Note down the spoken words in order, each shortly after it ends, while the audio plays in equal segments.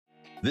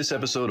This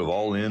episode of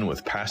All In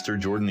with Pastor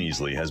Jordan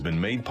Easley has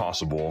been made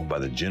possible by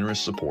the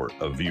generous support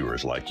of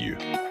viewers like you.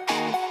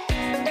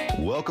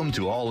 Welcome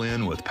to All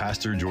In with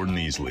Pastor Jordan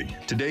Easley.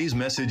 Today's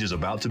message is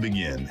about to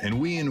begin, and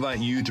we invite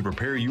you to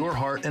prepare your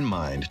heart and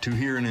mind to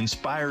hear an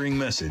inspiring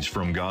message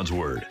from God's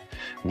Word.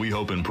 We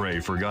hope and pray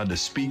for God to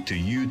speak to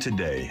you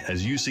today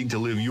as you seek to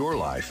live your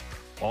life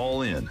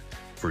all in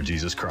for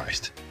Jesus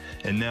Christ.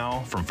 And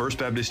now, from First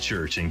Baptist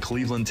Church in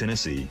Cleveland,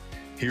 Tennessee,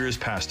 here is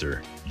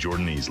Pastor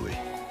Jordan Easley.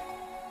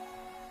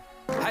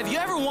 Have you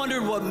ever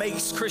wondered what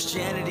makes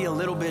Christianity a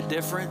little bit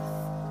different?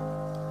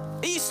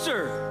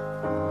 Easter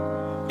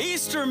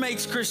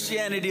makes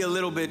Christianity a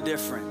little bit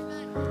different.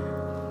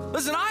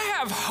 Listen, I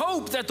have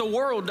hope that the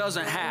world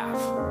doesn't have.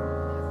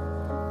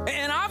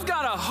 And I've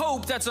got a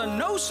hope that's a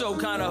no-so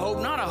kind of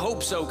hope, not a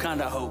hope-so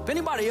kind of hope.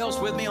 Anybody else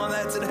with me on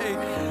that today?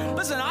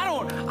 Listen, I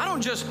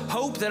don't just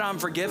hope that I'm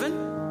forgiven.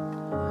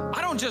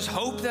 I don't just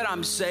hope that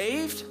I'm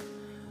saved.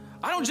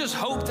 I don't just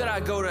hope that I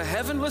go to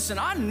heaven. Listen,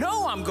 I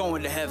know I'm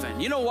going to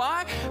heaven. You know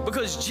why?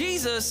 Because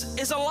Jesus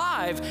is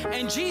alive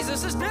and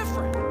Jesus is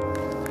different.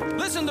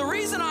 Listen, the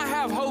reason I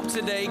have hope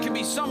today can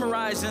be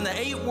summarized in the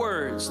 8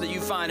 words that you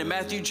find in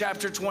Matthew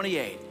chapter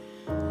 28.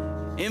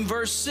 In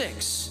verse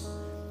 6,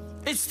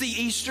 it's the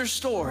Easter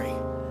story.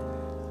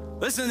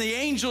 Listen, the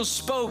angel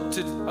spoke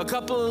to a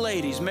couple of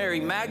ladies, Mary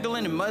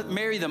Magdalene and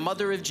Mary, the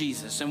mother of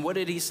Jesus. And what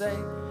did he say?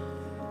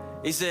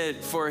 He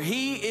said, "For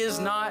he is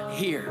not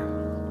here,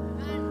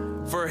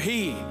 for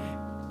he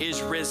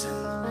is risen."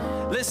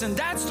 Listen,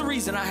 that's the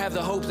reason I have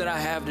the hope that I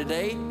have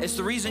today. It's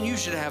the reason you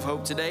should have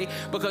hope today,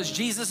 because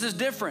Jesus is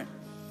different.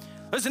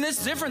 Listen,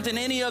 it's different than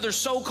any other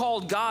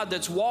so-called God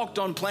that's walked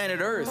on planet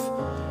Earth.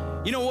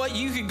 You know what?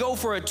 You could go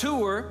for a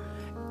tour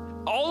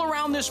all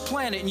around this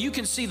planet and you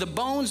can see the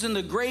bones in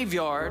the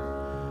graveyard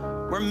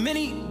where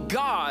many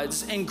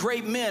gods and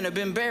great men have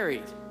been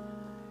buried.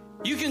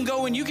 You can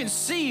go and you can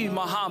see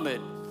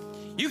Muhammad.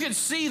 You can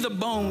see the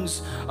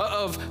bones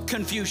of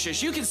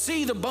Confucius. You can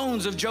see the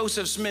bones of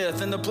Joseph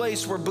Smith and the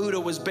place where Buddha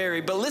was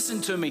buried. But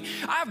listen to me.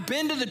 I've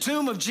been to the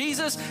tomb of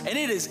Jesus and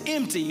it is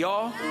empty,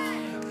 y'all.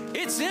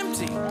 It's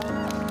empty.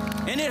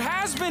 And it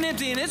has been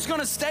empty and it's going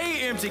to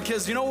stay empty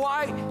because you know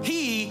why?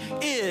 He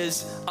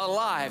is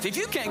alive. If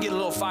you can't get a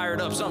little fired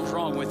up, something's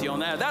wrong with you on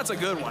that. That's a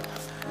good one.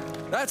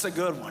 That's a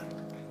good one.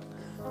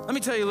 Let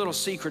me tell you a little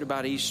secret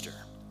about Easter.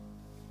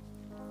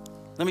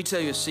 Let me tell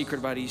you a secret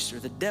about Easter.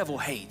 The devil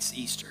hates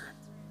Easter.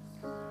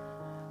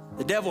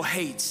 The devil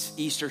hates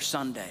Easter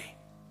Sunday.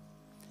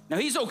 Now,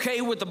 he's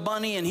okay with the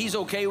bunny and he's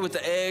okay with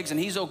the eggs and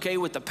he's okay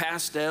with the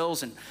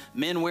pastels and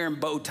men wearing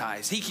bow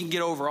ties. He can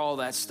get over all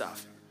that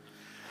stuff.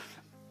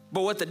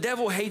 But what the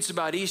devil hates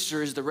about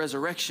Easter is the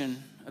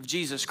resurrection of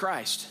Jesus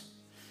Christ.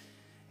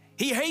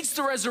 He hates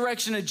the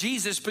resurrection of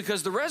Jesus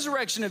because the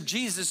resurrection of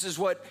Jesus is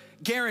what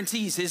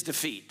guarantees his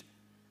defeat.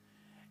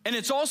 And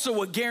it's also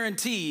what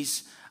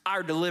guarantees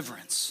our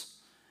deliverance.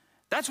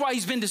 That's why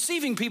he's been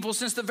deceiving people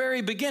since the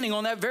very beginning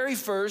on that very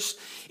first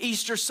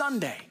Easter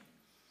Sunday.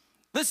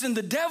 Listen,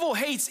 the devil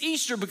hates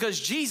Easter because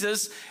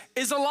Jesus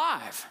is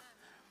alive.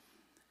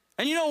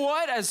 And you know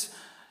what? As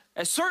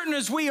certain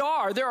as we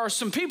are, there are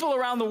some people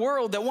around the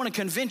world that want to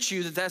convince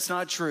you that that's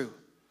not true.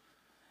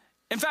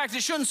 In fact,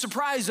 it shouldn't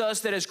surprise us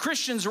that as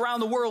Christians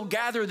around the world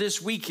gather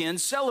this weekend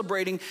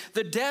celebrating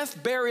the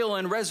death, burial,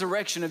 and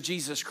resurrection of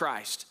Jesus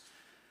Christ.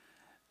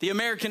 The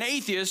American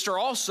Atheists are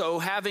also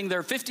having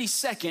their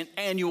 52nd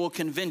annual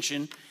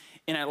convention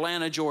in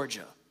Atlanta,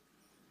 Georgia.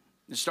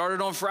 It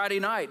started on Friday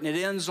night and it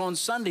ends on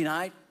Sunday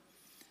night.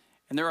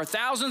 And there are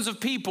thousands of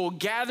people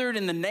gathered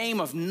in the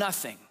name of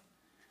nothing.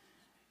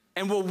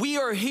 And what we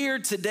are here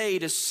today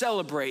to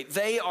celebrate,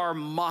 they are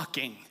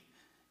mocking.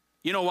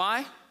 You know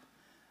why?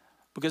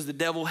 Because the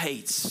devil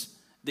hates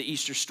the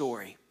Easter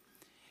story.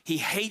 He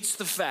hates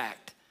the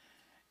fact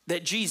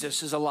that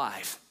Jesus is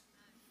alive.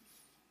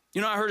 You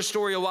know, I heard a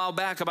story a while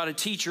back about a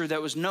teacher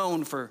that was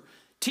known for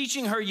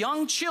teaching her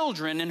young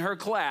children in her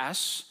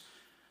class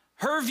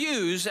her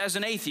views as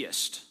an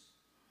atheist.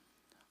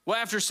 Well,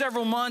 after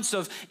several months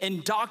of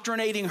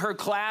indoctrinating her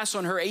class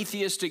on her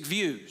atheistic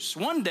views,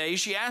 one day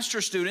she asked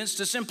her students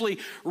to simply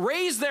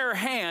raise their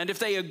hand if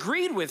they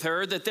agreed with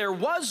her that there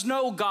was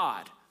no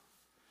God.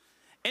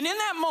 And in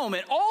that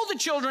moment, all the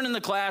children in the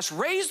class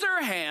raised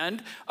their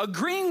hand,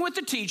 agreeing with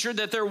the teacher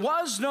that there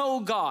was no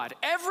God.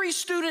 Every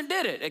student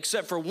did it,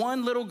 except for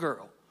one little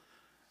girl,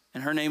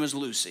 and her name is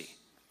Lucy.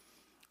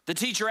 The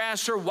teacher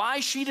asked her why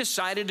she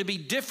decided to be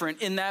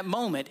different in that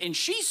moment, and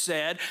she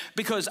said,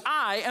 "Because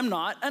I am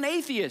not an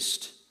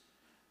atheist."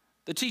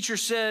 The teacher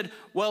said,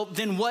 "Well,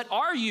 then what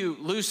are you,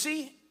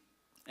 Lucy?"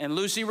 And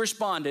Lucy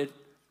responded,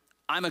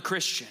 "I'm a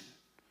Christian."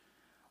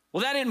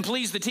 Well, that didn't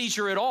please the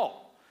teacher at all.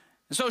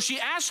 And so she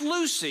asked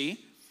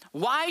Lucy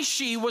why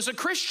she was a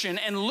Christian,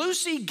 and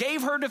Lucy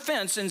gave her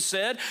defense and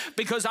said,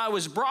 "Because I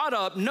was brought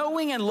up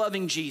knowing and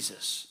loving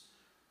Jesus.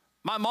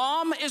 My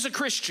mom is a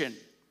Christian.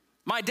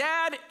 My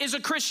dad is a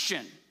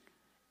Christian.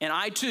 And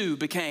I too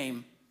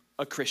became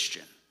a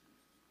Christian."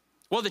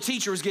 Well, the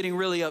teacher was getting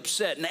really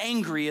upset and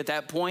angry at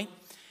that point.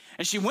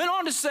 And she went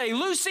on to say,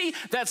 Lucy,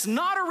 that's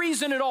not a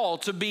reason at all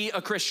to be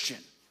a Christian.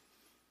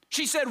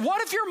 She said,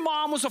 what if your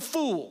mom was a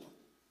fool?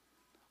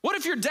 What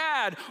if your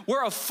dad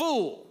were a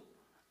fool?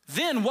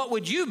 Then what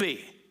would you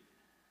be?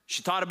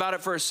 She thought about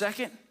it for a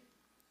second,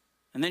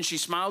 and then she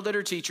smiled at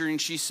her teacher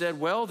and she said,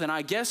 well, then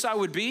I guess I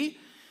would be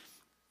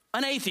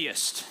an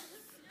atheist.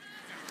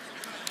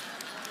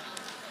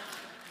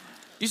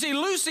 You see,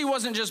 Lucy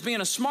wasn't just being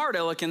a smart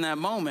aleck in that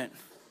moment.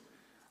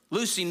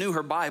 Lucy knew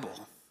her Bible.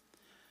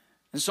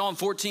 In Psalm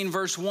 14,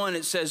 verse 1,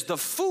 it says, the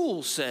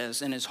fool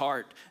says in his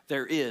heart,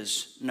 there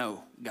is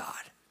no God.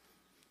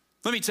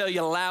 Let me tell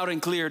you loud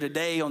and clear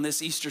today on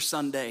this Easter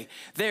Sunday,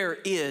 there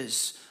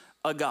is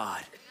a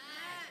God.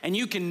 And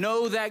you can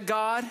know that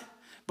God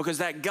because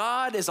that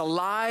God is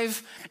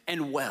alive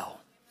and well.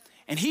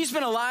 And he's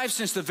been alive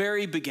since the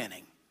very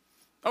beginning.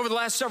 Over the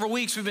last several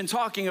weeks, we've been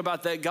talking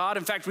about that God.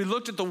 In fact, we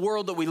looked at the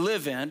world that we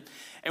live in,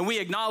 and we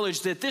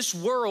acknowledged that this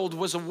world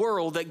was a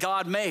world that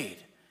God made.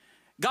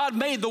 God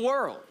made the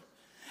world.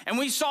 And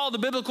we saw the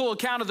biblical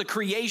account of the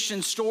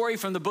creation story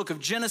from the book of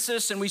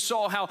Genesis, and we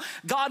saw how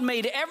God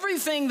made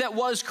everything that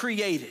was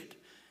created.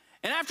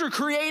 And after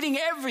creating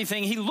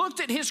everything, he looked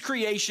at his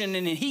creation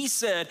and he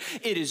said,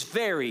 it is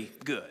very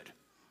good.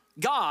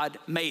 God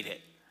made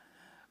it.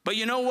 But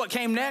you know what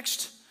came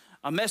next?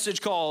 A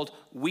message called,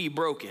 we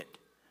broke it.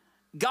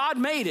 God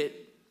made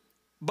it,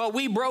 but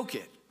we broke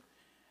it.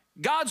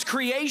 God's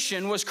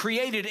creation was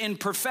created in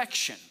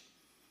perfection.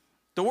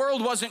 The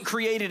world wasn't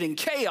created in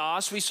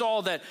chaos. We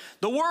saw that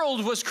the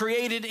world was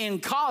created in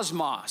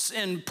cosmos,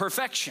 in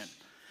perfection.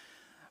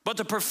 But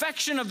the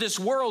perfection of this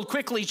world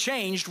quickly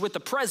changed with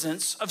the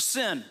presence of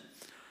sin.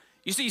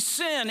 You see,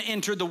 sin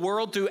entered the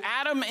world through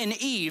Adam and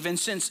Eve, and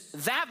since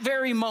that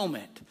very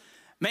moment,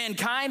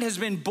 mankind has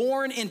been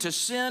born into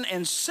sin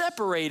and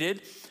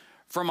separated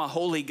from a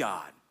holy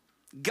God.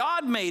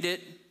 God made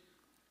it,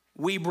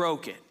 we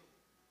broke it.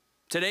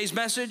 Today's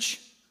message,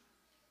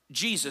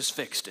 Jesus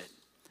fixed it.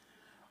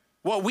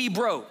 What we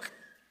broke,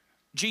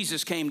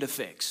 Jesus came to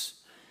fix.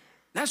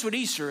 That's what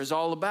Easter is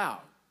all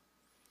about.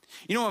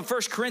 You know, in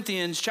 1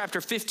 Corinthians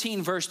chapter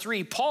 15, verse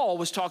 3, Paul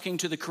was talking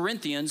to the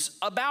Corinthians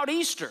about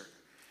Easter.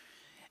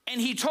 And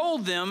he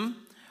told them,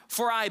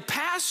 for I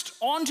passed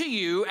on to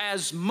you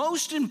as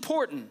most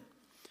important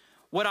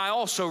what I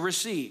also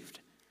received,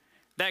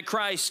 that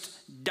Christ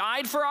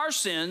died for our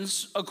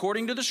sins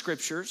according to the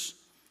scriptures,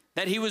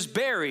 that he was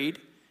buried,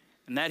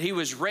 and that he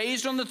was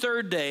raised on the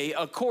third day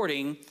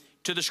according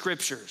to the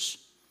scriptures.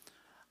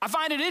 I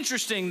find it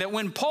interesting that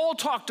when Paul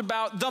talked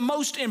about the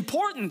most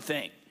important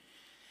thing,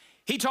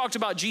 he talked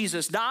about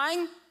Jesus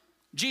dying,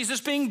 Jesus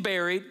being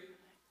buried,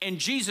 and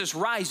Jesus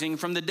rising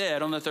from the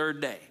dead on the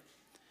third day.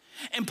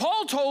 And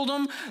Paul told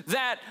them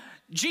that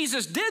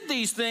Jesus did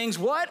these things,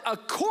 what?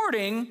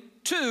 According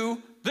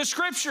to the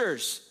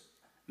scriptures.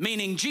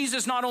 Meaning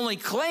Jesus not only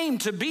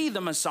claimed to be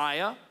the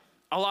Messiah,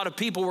 a lot of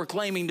people were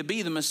claiming to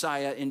be the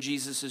Messiah in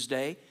Jesus'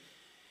 day,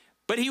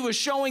 but he was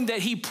showing that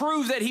he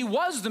proved that he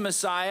was the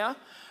Messiah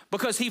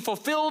because he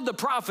fulfilled the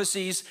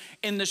prophecies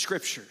in the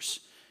scriptures.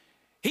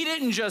 He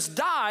didn't just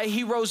die,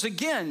 he rose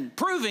again,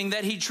 proving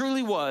that he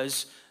truly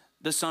was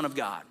the Son of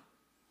God.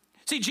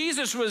 See,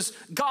 Jesus was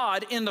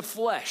God in the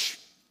flesh,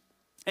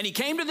 and he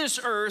came to this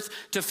earth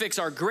to fix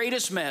our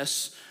greatest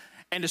mess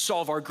and to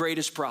solve our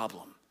greatest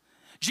problem.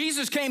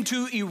 Jesus came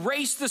to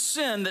erase the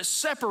sin that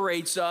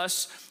separates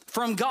us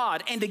from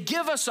God and to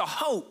give us a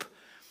hope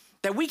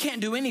that we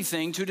can't do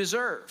anything to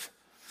deserve.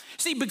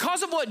 See,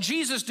 because of what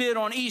Jesus did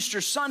on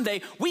Easter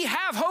Sunday, we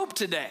have hope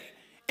today.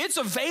 It's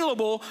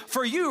available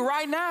for you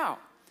right now.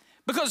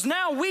 Because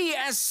now we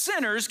as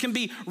sinners can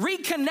be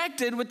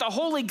reconnected with the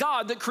holy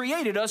God that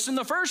created us in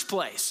the first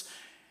place.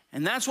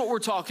 And that's what we're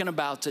talking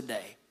about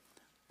today.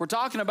 We're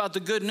talking about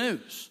the good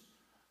news.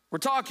 We're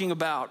talking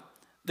about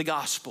the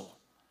gospel.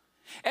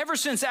 Ever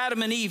since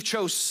Adam and Eve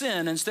chose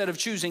sin instead of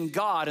choosing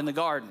God in the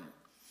garden,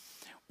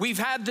 we've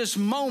had this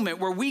moment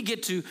where we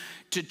get to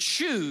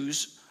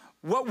choose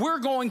what we're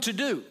going to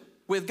do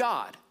with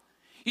God.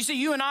 You see,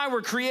 you and I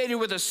were created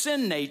with a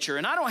sin nature,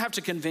 and I don't have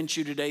to convince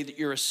you today that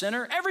you're a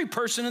sinner. Every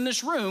person in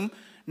this room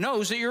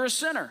knows that you're a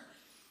sinner.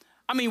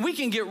 I mean, we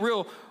can get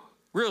real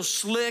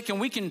slick and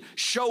we can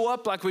show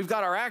up like we've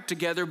got our act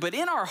together, but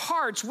in our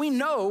hearts, we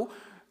know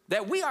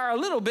that we are a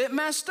little bit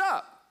messed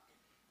up.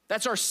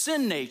 That's our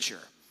sin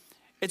nature.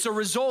 It's a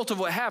result of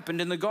what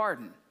happened in the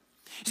garden.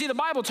 You see, the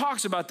Bible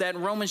talks about that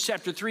in Romans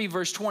chapter 3,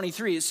 verse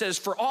 23. It says,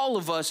 for all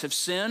of us have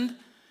sinned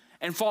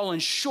and fallen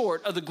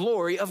short of the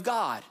glory of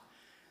God.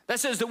 That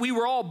says that we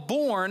were all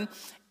born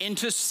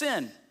into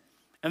sin.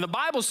 And the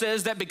Bible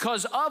says that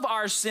because of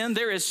our sin,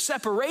 there is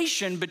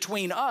separation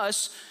between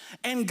us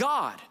and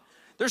God.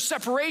 There's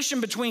separation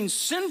between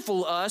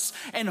sinful us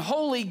and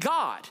holy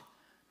God.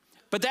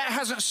 But that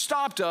hasn't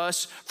stopped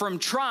us from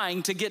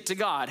trying to get to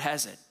God,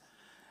 has it?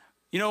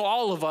 You know,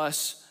 all of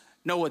us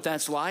know what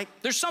that's like.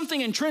 There's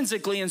something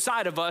intrinsically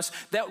inside of us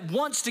that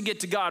wants to get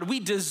to God. We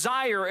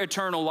desire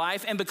eternal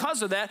life, and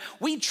because of that,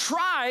 we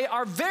try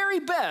our very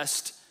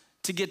best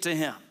to get to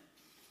him.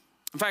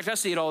 In fact, I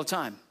see it all the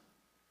time.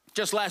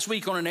 Just last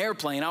week on an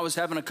airplane, I was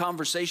having a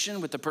conversation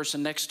with the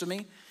person next to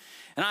me,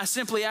 and I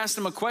simply asked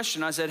him a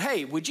question. I said,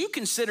 hey, would you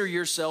consider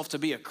yourself to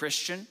be a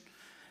Christian?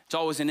 It's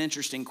always an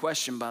interesting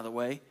question, by the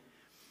way.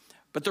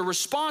 But the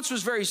response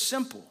was very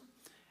simple.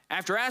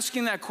 After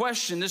asking that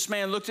question, this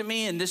man looked at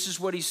me, and this is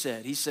what he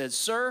said. He said,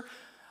 sir,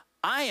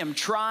 I am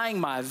trying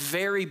my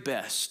very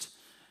best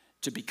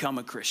to become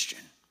a Christian.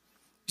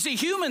 You see,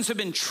 humans have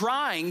been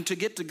trying to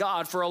get to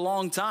God for a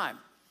long time.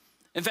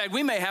 In fact,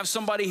 we may have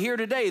somebody here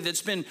today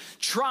that's been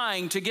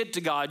trying to get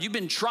to God. You've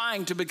been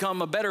trying to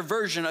become a better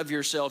version of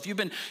yourself. You've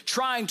been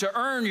trying to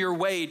earn your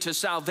way to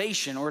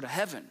salvation or to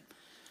heaven.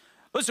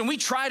 Listen, we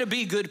try to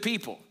be good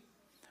people.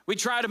 We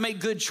try to make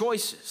good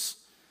choices.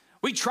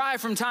 We try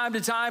from time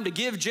to time to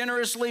give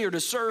generously or to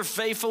serve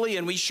faithfully,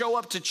 and we show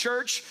up to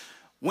church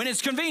when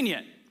it's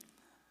convenient.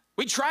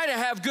 We try to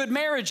have good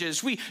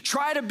marriages. We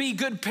try to be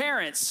good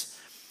parents.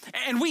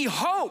 And we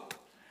hope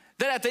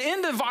that at the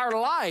end of our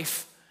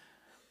life,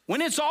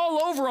 when it's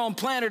all over on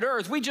planet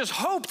Earth, we just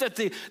hope that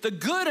the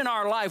good in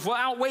our life will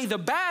outweigh the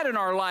bad in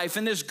our life,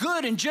 and this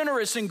good and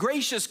generous and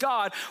gracious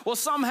God will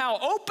somehow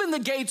open the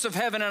gates of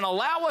heaven and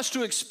allow us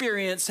to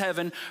experience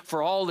heaven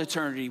for all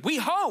eternity. We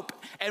hope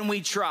and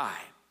we try.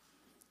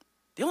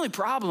 The only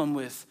problem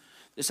with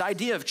this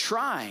idea of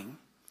trying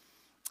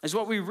is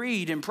what we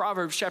read in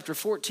Proverbs chapter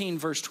 14,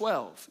 verse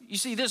 12. You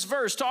see, this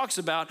verse talks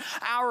about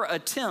our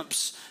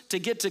attempts to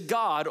get to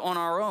God on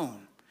our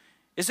own.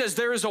 It says,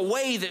 there is a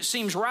way that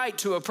seems right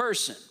to a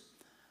person,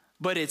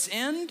 but its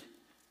end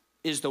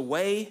is the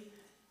way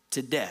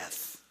to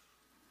death.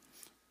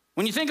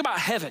 When you think about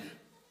heaven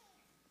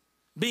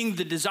being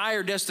the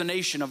desired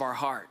destination of our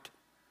heart,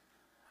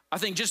 I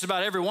think just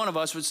about every one of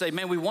us would say,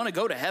 man, we want to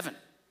go to heaven.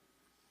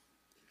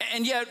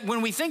 And yet,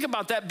 when we think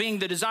about that being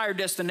the desired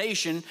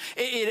destination,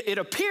 it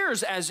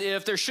appears as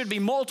if there should be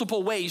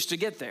multiple ways to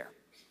get there.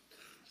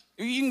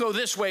 You can go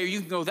this way or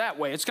you can go that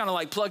way. It's kind of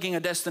like plugging a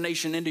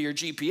destination into your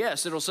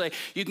GPS. It'll say,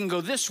 you can go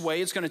this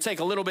way. It's going to take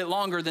a little bit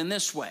longer than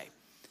this way.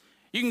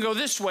 You can go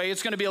this way.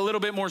 It's going to be a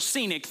little bit more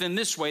scenic than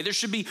this way. There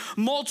should be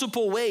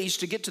multiple ways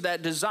to get to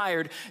that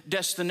desired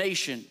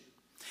destination.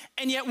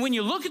 And yet, when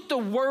you look at the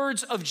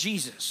words of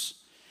Jesus,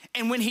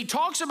 and when he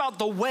talks about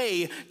the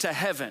way to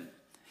heaven,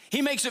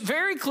 he makes it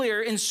very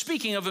clear in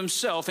speaking of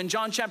himself in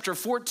John chapter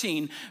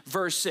 14,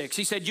 verse 6.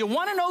 He said, you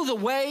want to know the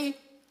way?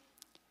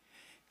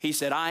 He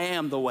said, I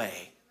am the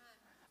way.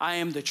 I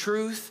am the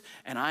truth,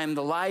 and I am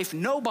the life.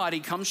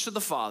 Nobody comes to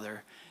the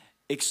Father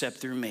except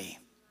through me.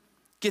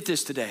 Get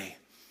this today.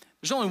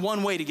 There's only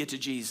one way to get to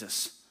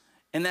Jesus,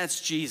 and that's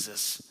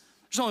Jesus.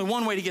 There's only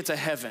one way to get to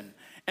heaven,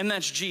 and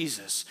that's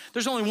Jesus.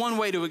 There's only one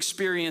way to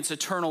experience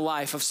eternal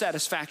life of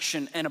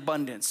satisfaction and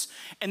abundance,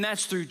 and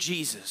that's through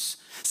Jesus.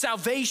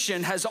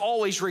 Salvation has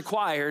always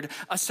required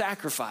a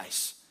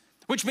sacrifice,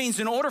 which means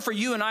in order for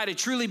you and I to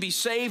truly be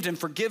saved and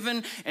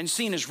forgiven and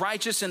seen as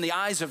righteous in the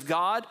eyes of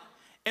God,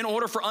 in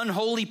order for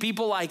unholy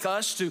people like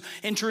us to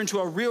enter into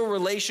a real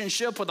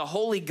relationship with a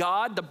holy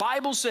God, the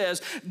Bible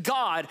says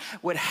God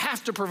would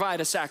have to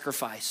provide a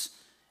sacrifice.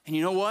 And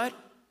you know what?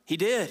 He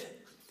did.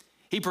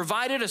 He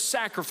provided a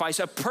sacrifice,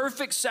 a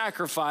perfect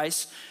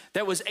sacrifice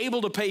that was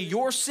able to pay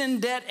your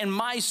sin debt and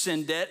my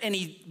sin debt, and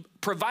he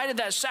provided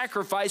that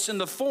sacrifice in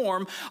the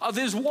form of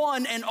his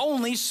one and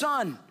only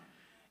Son.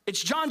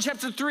 It's John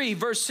chapter 3,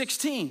 verse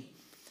 16.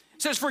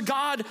 It says, for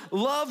God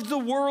loved the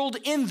world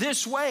in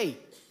this way.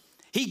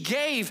 He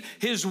gave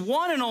his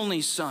one and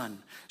only Son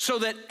so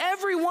that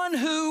everyone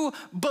who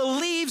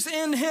believes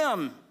in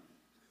him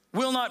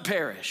will not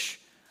perish,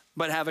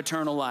 but have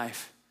eternal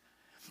life.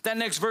 That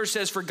next verse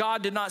says, for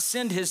God did not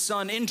send his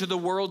Son into the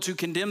world to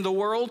condemn the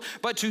world,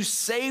 but to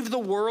save the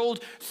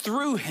world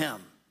through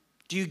him.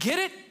 Do you get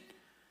it?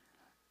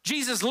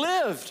 Jesus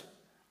lived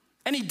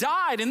and he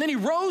died and then he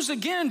rose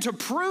again to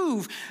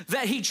prove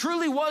that he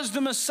truly was the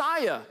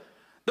Messiah.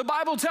 The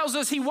Bible tells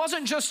us he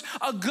wasn't just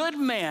a good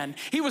man.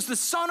 He was the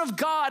Son of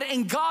God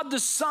and God the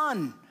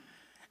Son.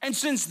 And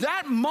since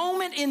that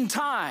moment in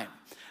time,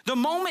 the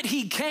moment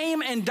he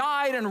came and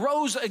died and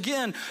rose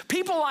again,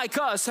 people like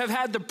us have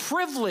had the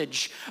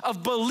privilege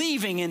of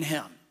believing in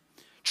him,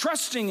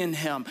 trusting in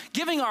him,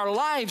 giving our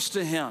lives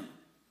to him,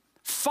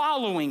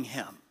 following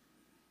him.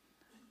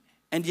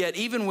 And yet,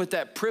 even with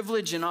that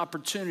privilege and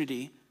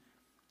opportunity,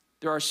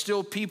 there are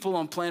still people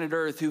on planet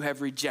Earth who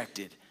have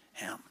rejected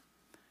him.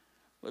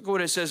 Look at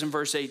what it says in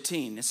verse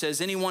 18. It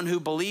says, anyone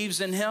who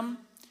believes in him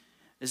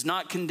is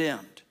not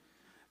condemned,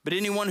 but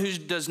anyone who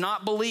does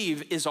not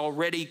believe is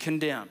already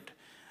condemned,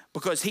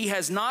 because he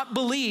has not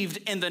believed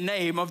in the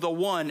name of the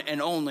one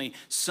and only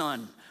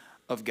Son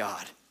of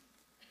God.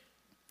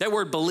 That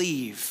word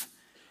believe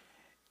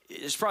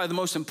is probably the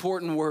most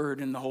important word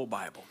in the whole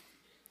Bible,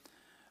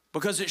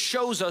 because it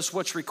shows us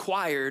what's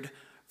required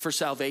for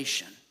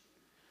salvation.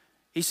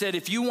 He said,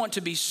 if you want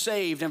to be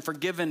saved and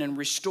forgiven and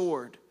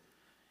restored,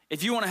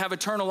 if you want to have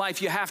eternal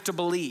life, you have to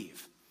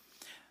believe.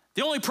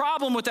 The only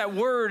problem with that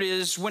word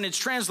is when it's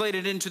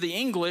translated into the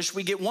English,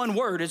 we get one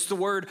word. It's the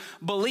word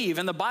believe.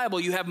 In the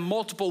Bible, you have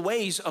multiple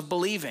ways of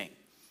believing.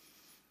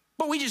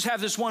 But we just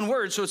have this one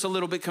word, so it's a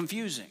little bit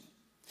confusing.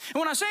 And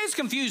when I say it's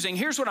confusing,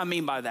 here's what I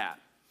mean by that.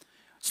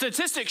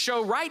 Statistics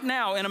show right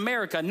now in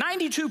America,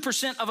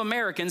 92% of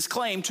Americans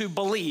claim to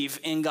believe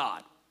in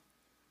God.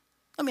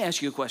 Let me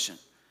ask you a question.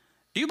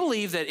 Do you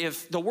believe that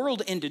if the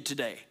world ended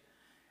today,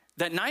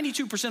 that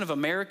 92% of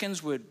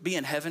Americans would be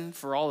in heaven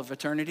for all of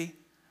eternity?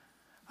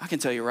 I can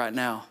tell you right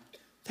now,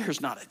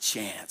 there's not a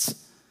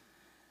chance.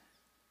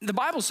 The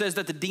Bible says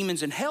that the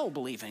demons in hell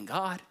believe in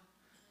God.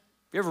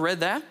 You ever read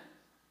that? Do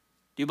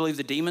you believe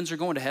the demons are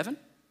going to heaven?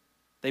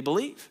 They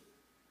believe.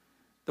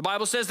 The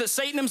Bible says that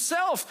Satan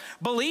himself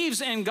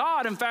believes in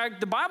God. In fact,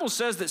 the Bible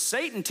says that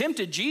Satan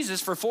tempted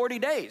Jesus for 40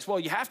 days. Well,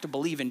 you have to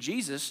believe in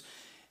Jesus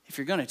if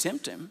you're going to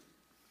tempt him.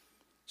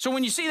 So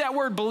when you see that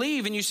word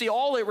believe and you see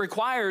all it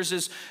requires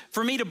is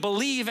for me to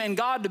believe in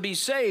God to be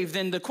saved,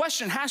 then the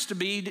question has to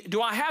be,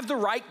 do I have the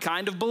right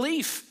kind of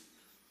belief?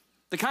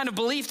 The kind of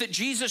belief that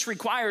Jesus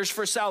requires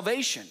for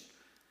salvation.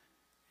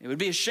 It would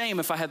be a shame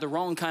if I had the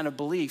wrong kind of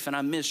belief and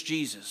I missed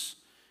Jesus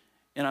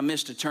and I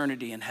missed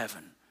eternity in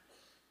heaven.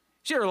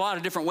 See, there are a lot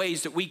of different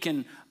ways that we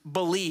can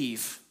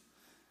believe.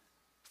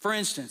 For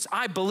instance,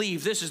 I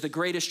believe this is the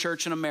greatest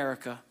church in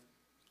America.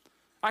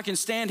 I can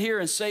stand here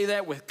and say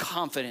that with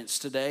confidence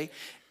today,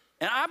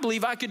 and I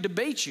believe I could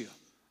debate you.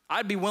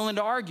 I'd be willing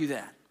to argue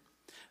that.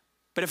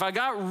 But if I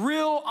got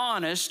real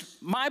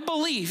honest, my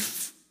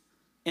belief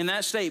in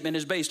that statement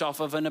is based off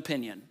of an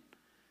opinion.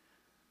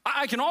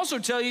 I can also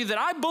tell you that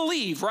I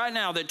believe right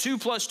now that 2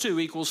 +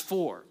 2 =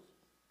 4.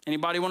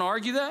 Anybody want to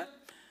argue that?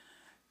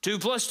 2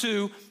 +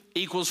 2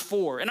 =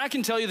 4. And I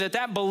can tell you that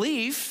that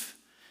belief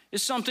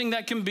is something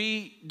that can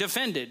be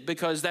defended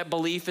because that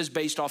belief is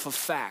based off of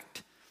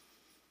fact.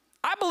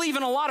 I believe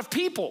in a lot of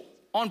people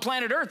on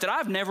planet Earth that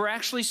I've never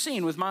actually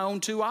seen with my own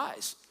 2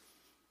 eyes.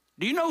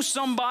 Do you know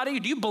somebody,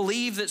 do you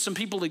believe that some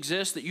people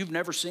exist that you've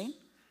never seen?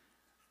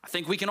 I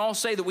think we can all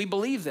say that we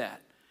believe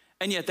that.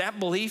 And yet that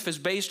belief is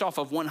based off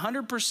of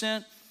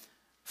 100%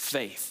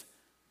 faith.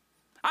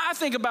 I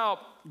think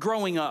about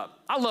growing up.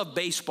 I loved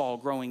baseball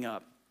growing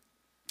up.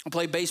 I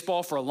played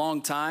baseball for a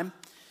long time,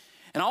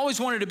 and I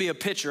always wanted to be a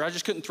pitcher. I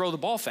just couldn't throw the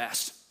ball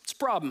fast. It's a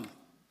problem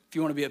if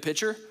you want to be a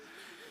pitcher.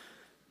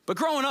 But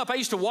growing up, I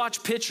used to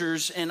watch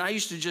pitchers, and I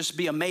used to just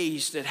be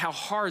amazed at how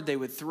hard they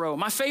would throw.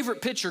 My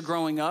favorite pitcher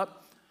growing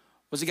up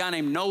was a guy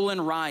named Nolan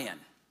Ryan.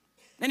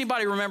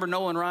 Anybody remember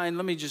Nolan Ryan?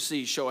 Let me just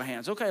see, show of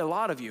hands. Okay, a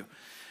lot of you.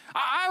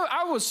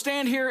 I will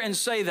stand here and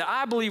say that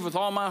I believe with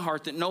all my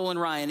heart that Nolan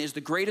Ryan is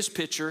the greatest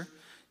pitcher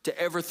to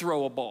ever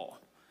throw a ball.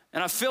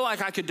 And I feel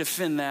like I could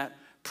defend that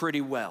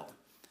pretty well.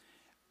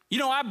 You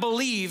know, I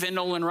believe in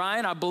Nolan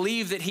Ryan. I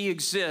believe that he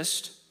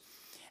exists.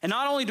 And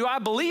not only do I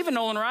believe in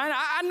Nolan Ryan,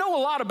 I know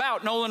a lot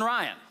about Nolan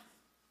Ryan.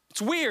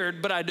 It's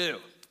weird, but I do.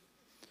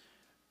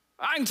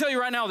 I can tell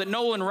you right now that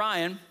Nolan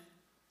Ryan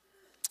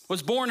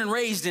was born and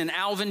raised in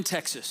Alvin,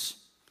 Texas.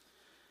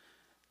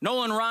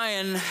 Nolan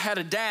Ryan had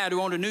a dad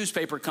who owned a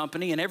newspaper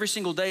company, and every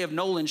single day of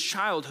Nolan's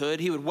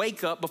childhood, he would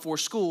wake up before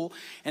school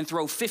and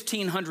throw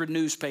 1,500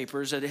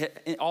 newspapers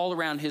all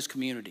around his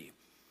community.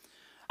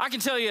 I can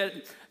tell you at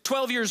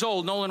 12 years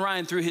old, Nolan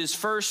Ryan threw his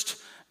first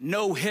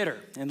no-hitter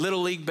in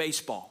Little League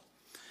Baseball.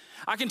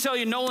 I can tell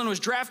you Nolan was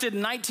drafted in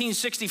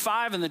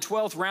 1965 in the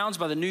 12th rounds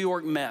by the New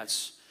York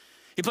Mets.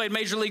 He played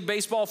Major League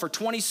Baseball for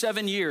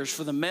 27 years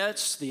for the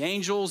Mets, the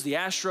Angels, the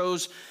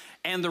Astros,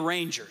 and the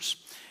Rangers.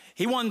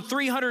 He won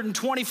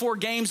 324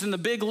 games in the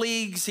big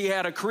leagues. He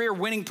had a career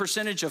winning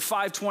percentage of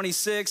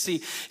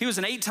 .526. He was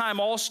an 8-time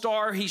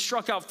All-Star. He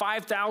struck out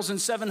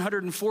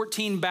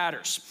 5,714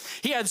 batters.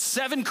 He had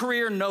 7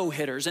 career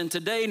no-hitters. And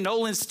today,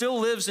 Nolan still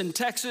lives in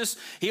Texas.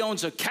 He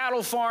owns a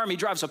cattle farm. He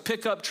drives a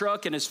pickup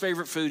truck, and his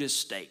favorite food is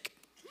steak.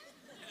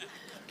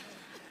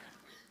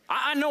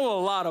 I know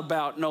a lot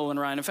about Nolan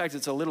Ryan. In fact,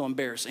 it's a little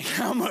embarrassing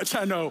how much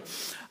I know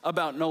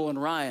about Nolan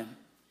Ryan.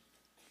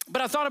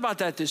 But I thought about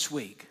that this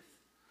week.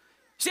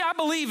 See, I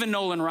believe in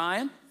Nolan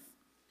Ryan,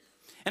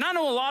 and I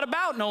know a lot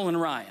about Nolan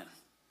Ryan.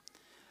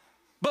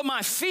 But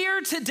my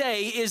fear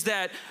today is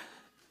that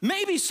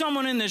maybe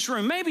someone in this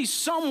room, maybe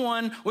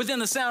someone within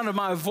the sound of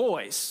my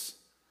voice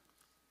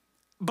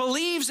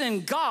believes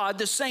in God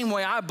the same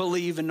way I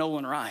believe in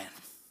Nolan Ryan.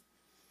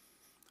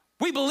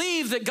 We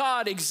believe that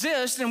God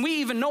exists, and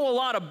we even know a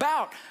lot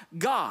about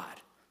God.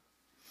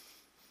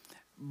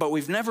 But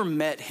we've never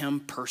met him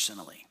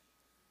personally.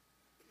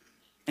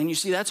 And you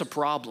see, that's a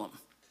problem.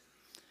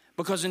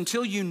 Because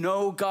until you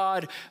know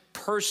God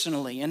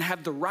personally and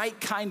have the right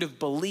kind of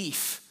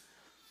belief,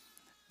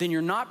 then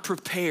you're not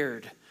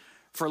prepared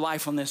for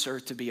life on this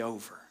earth to be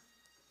over.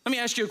 Let me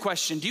ask you a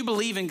question. Do you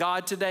believe in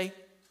God today?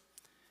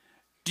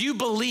 Do you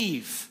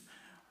believe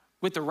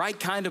with the right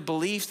kind of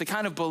belief, the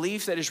kind of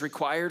belief that is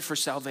required for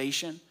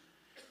salvation?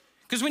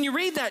 Because when you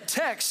read that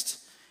text,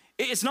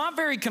 it's not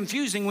very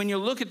confusing when you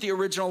look at the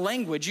original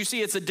language. You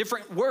see, it's a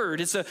different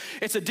word. It's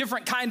a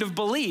different kind of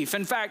belief.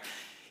 In fact,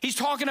 he's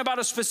talking about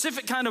a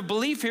specific kind of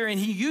belief here, and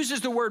he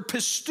uses the word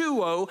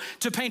pisteuo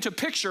to paint a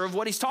picture of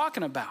what he's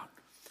talking about.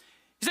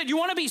 He said, you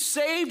want to be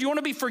saved, you want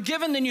to be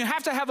forgiven, then you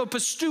have to have a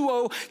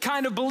pisteuo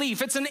kind of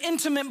belief. It's an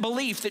intimate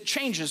belief that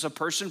changes a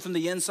person from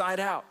the inside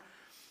out.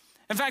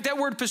 In fact, that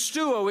word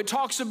pisteuo, it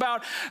talks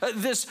about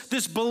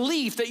this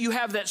belief that you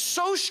have that's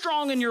so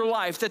strong in your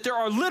life that there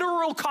are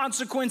literal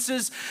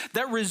consequences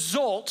that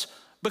result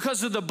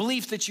because of the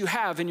belief that you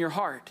have in your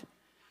heart.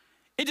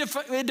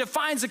 It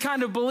defines a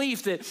kind of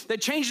belief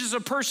that changes a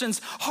person's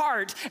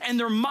heart and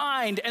their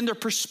mind and their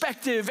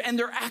perspective and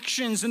their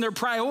actions and their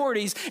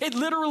priorities. It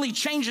literally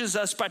changes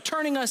us by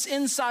turning us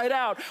inside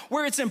out,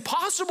 where it's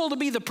impossible to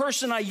be the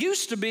person I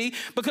used to be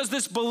because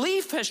this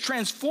belief has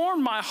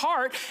transformed my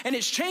heart and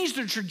it's changed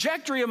the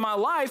trajectory of my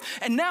life.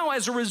 And now,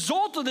 as a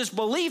result of this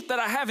belief that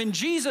I have in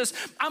Jesus,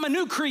 I'm a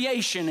new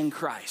creation in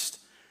Christ.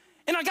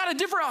 And I got a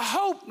different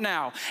hope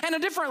now and a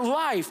different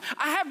life.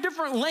 I have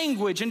different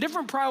language and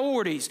different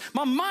priorities.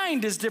 My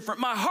mind is different.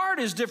 My heart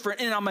is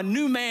different. And I'm a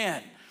new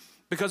man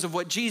because of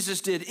what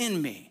Jesus did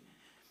in me.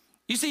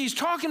 You see, he's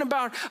talking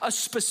about a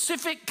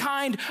specific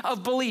kind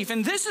of belief.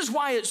 And this is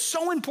why it's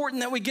so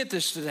important that we get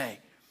this today.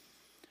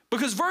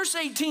 Because verse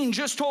 18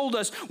 just told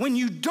us when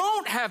you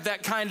don't have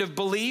that kind of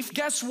belief,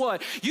 guess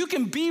what? You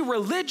can be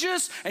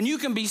religious and you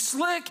can be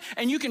slick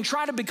and you can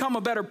try to become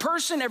a better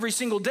person every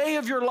single day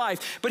of your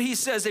life. But he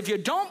says if you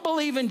don't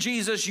believe in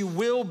Jesus, you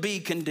will be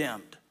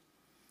condemned.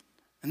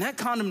 And that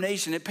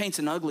condemnation, it paints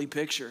an ugly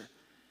picture.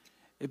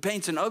 It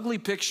paints an ugly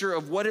picture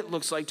of what it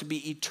looks like to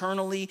be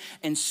eternally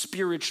and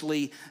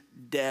spiritually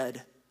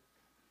dead.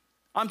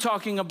 I'm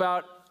talking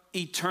about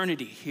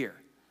eternity here.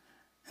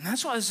 And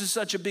that's why this is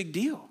such a big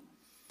deal.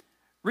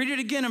 Read it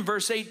again in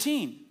verse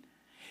 18.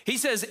 He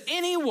says,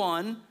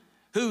 anyone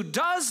who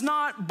does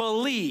not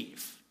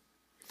believe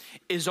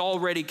is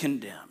already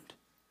condemned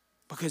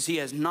because he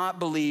has not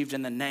believed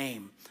in the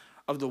name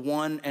of the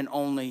one and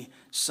only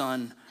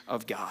Son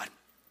of God.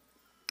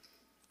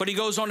 But he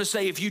goes on to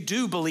say, if you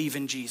do believe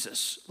in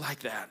Jesus like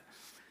that,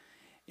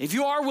 if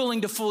you are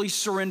willing to fully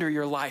surrender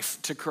your life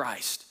to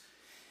Christ,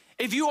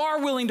 if you are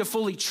willing to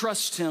fully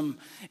trust him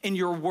in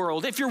your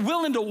world, if you're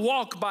willing to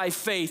walk by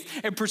faith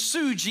and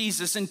pursue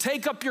Jesus and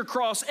take up your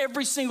cross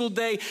every single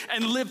day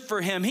and live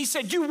for him, he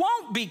said, you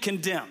won't be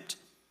condemned.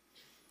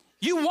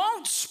 You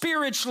won't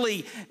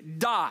spiritually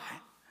die.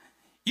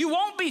 You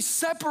won't be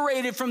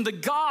separated from the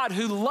God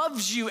who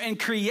loves you and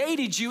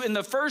created you in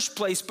the first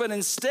place, but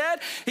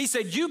instead, he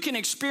said, you can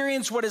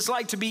experience what it's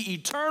like to be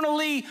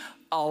eternally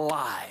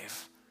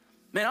alive.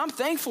 Man, I'm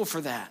thankful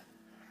for that.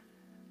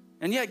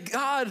 And yet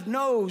God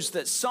knows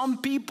that some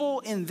people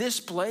in this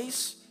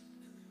place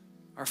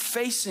are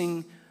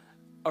facing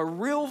a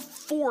real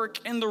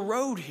fork in the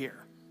road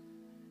here.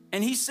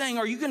 And he's saying,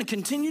 are you going to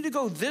continue to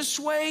go this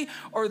way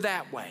or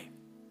that way?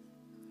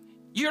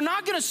 You're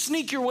not going to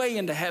sneak your way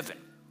into heaven.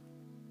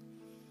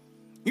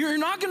 You're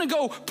not going to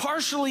go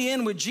partially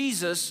in with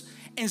Jesus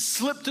and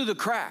slip through the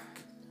crack.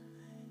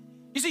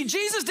 You see,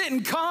 Jesus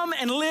didn't come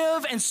and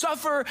live and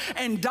suffer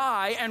and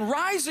die and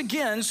rise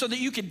again so that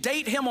you could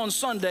date him on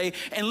Sunday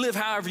and live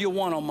however you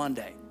want on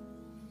Monday.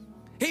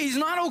 He's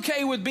not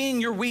okay with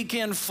being your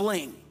weekend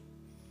fling.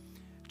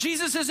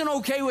 Jesus isn't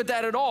okay with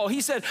that at all.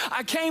 He said,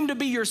 I came to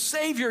be your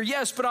Savior,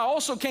 yes, but I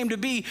also came to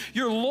be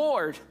your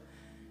Lord.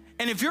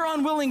 And if you're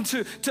unwilling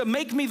to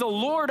make me the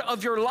Lord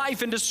of your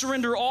life and to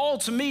surrender all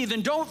to me,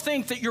 then don't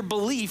think that your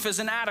belief is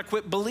an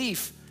adequate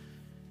belief.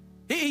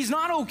 He's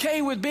not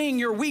okay with being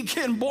your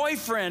weekend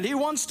boyfriend. He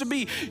wants to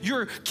be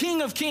your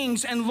King of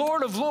Kings and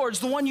Lord of Lords,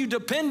 the one you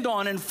depend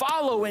on and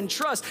follow and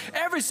trust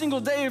every single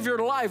day of your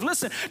life.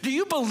 Listen, do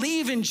you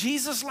believe in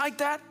Jesus like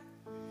that?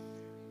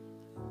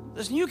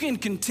 Listen, you can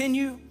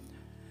continue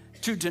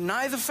to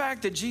deny the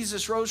fact that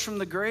Jesus rose from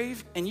the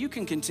grave, and you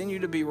can continue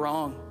to be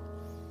wrong.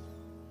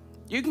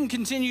 You can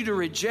continue to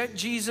reject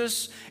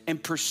Jesus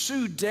and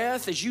pursue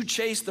death as you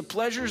chase the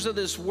pleasures of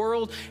this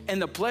world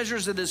and the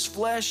pleasures of this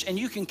flesh, and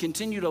you can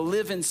continue to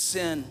live in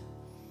sin.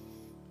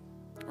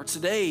 Or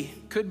today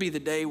could be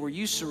the day where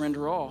you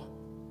surrender all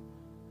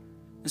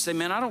and say,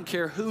 man, I don't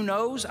care who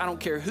knows, I don't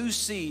care who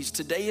sees.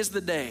 Today is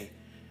the day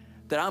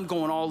that I'm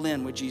going all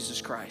in with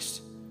Jesus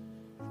Christ.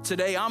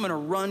 Today I'm gonna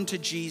run to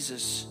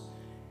Jesus,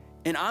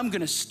 and I'm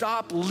gonna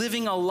stop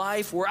living a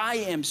life where I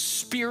am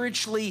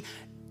spiritually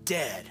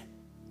dead.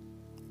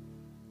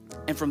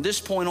 And from this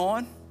point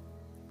on,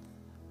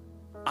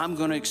 I'm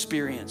going to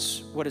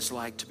experience what it's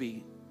like to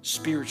be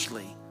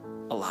spiritually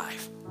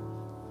alive.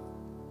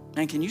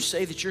 And can you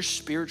say that you're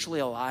spiritually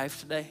alive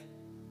today?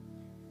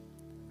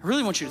 I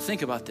really want you to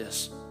think about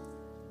this.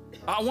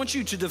 I want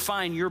you to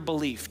define your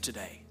belief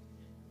today.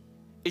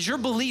 Is your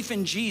belief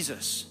in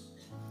Jesus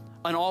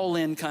an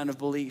all-in kind of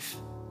belief?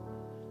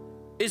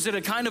 Is it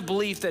a kind of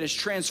belief that has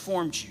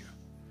transformed you?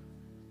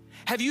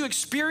 Have you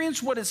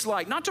experienced what it's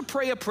like, not to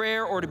pray a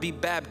prayer or to be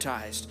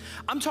baptized?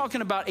 I'm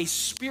talking about a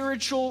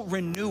spiritual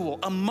renewal,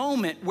 a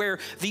moment where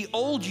the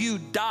old you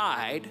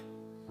died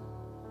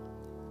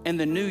and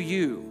the new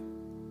you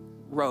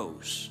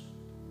rose.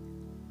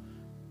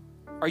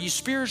 Are you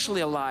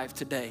spiritually alive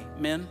today,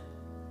 men?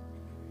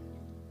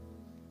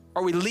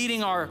 Are we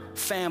leading our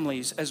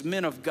families as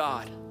men of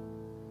God?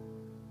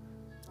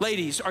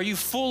 Ladies, are you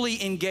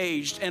fully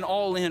engaged and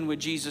all in with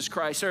Jesus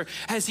Christ? Or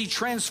has he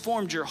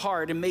transformed your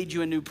heart and made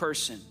you a new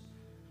person?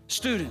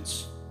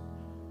 Students,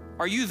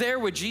 are you there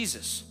with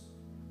Jesus?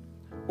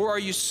 Or are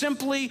you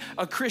simply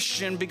a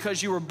Christian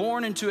because you were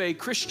born into a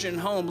Christian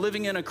home,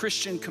 living in a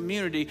Christian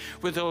community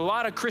with a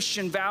lot of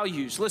Christian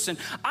values? Listen,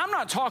 I'm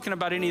not talking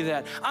about any of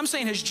that. I'm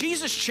saying, has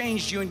Jesus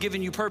changed you and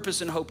given you purpose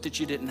and hope that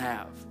you didn't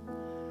have?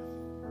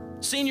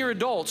 Senior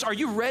adults, are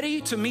you ready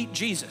to meet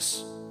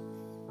Jesus?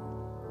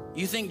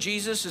 You think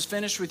Jesus is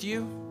finished with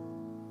you?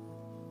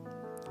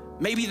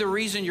 Maybe the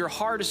reason your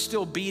heart is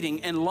still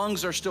beating and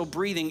lungs are still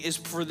breathing is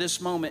for this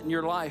moment in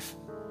your life.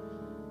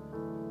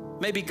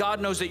 Maybe God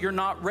knows that you're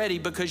not ready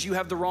because you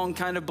have the wrong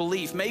kind of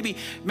belief. Maybe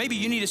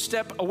you need to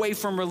step away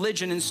from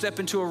religion and step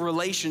into a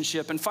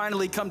relationship and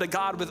finally come to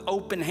God with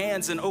open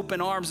hands and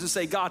open arms and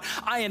say, God,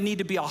 I need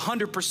to be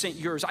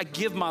 100% yours. I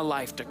give my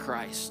life to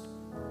Christ.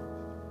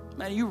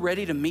 Man, are you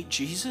ready to meet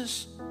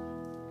Jesus?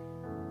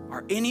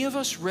 Are any of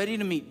us ready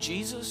to meet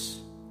Jesus?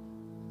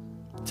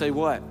 I'll tell you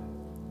what,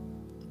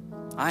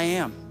 I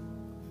am.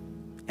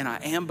 And I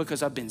am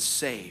because I've been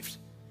saved.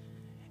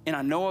 And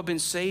I know I've been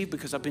saved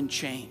because I've been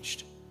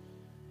changed.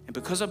 And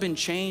because I've been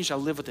changed, I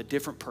live with a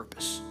different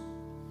purpose.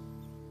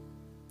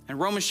 In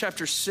Romans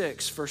chapter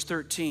 6, verse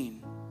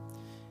 13,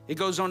 it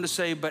goes on to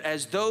say, but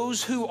as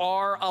those who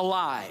are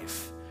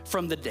alive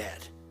from the dead.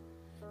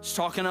 It's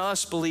talking to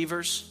us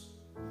believers.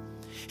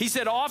 He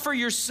said, offer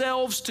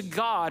yourselves to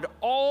God,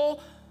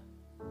 all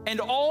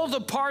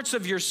the parts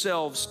of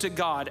yourselves to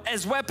God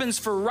as weapons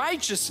for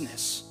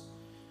righteousness.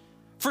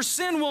 For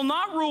sin will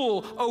not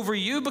rule over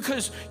you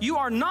because you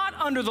are not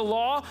under the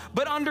law,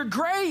 but under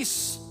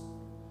grace.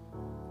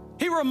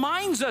 He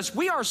reminds us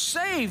we are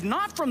saved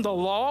not from the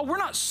law. We're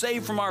not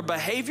saved from our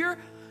behavior.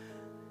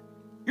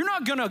 You're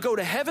not going to go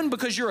to heaven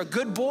because you're a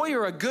good boy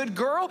or a good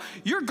girl.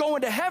 You're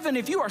going to heaven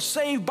if you are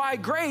saved by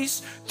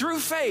grace through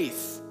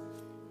faith.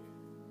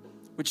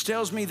 Which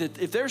tells me that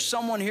if there's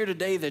someone here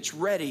today that's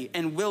ready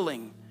and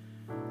willing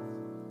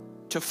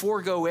to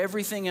forego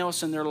everything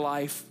else in their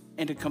life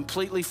and to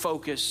completely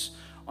focus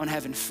on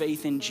having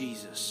faith in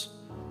Jesus.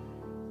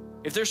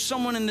 If there's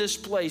someone in this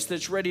place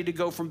that's ready to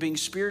go from being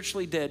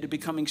spiritually dead to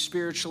becoming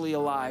spiritually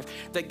alive,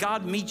 that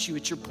God meets you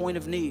at your point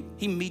of need.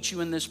 He meets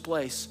you in this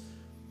place,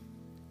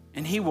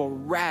 and He will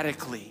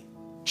radically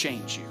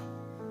change you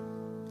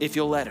if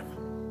you'll let Him.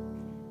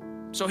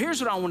 So here's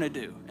what I want to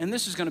do, and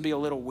this is going to be a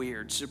little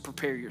weird, so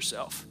prepare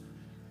yourself.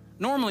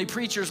 Normally,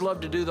 preachers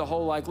love to do the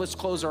whole, like, let's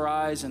close our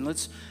eyes and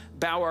let's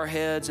bow our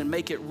heads and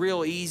make it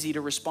real easy to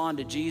respond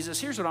to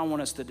Jesus. Here's what I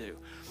want us to do.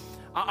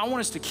 I want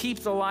us to keep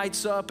the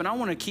lights up, and I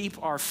want to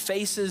keep our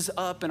faces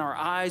up and our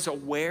eyes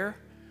aware.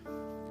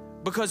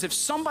 Because if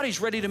somebody's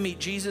ready to meet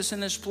Jesus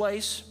in this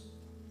place,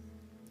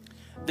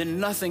 then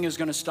nothing is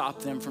going to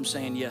stop them from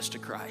saying yes to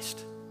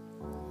Christ.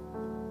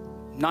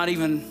 Not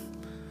even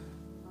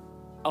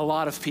a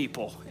lot of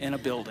people in a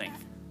building.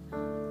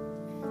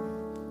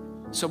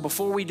 So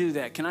before we do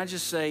that, can I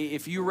just say,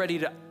 if you're ready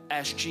to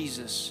ask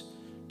Jesus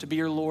to be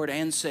your Lord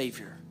and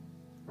Savior,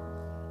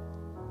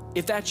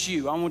 if that's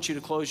you, I want you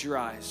to close your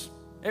eyes.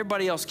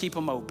 Everybody else, keep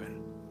them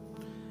open.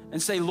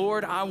 And say,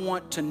 Lord, I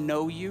want to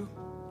know you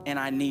and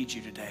I need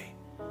you today.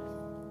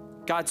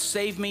 God,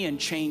 save me and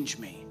change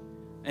me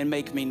and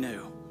make me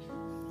new.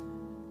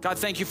 God,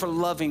 thank you for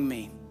loving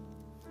me.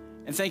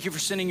 And thank you for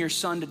sending your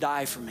Son to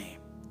die for me.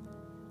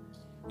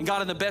 And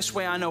God, in the best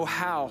way I know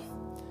how,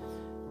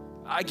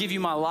 I give you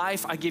my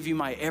life, I give you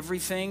my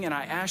everything, and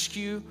I ask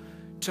you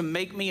to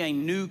make me a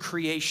new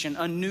creation,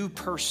 a new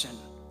person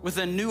with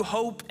a new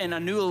hope and a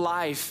new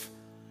life.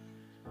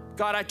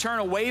 God, I turn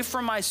away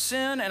from my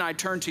sin and I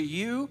turn to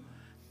you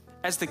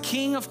as the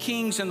King of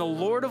Kings and the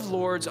Lord of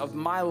Lords of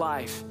my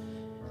life.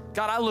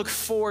 God, I look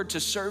forward to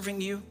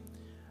serving you.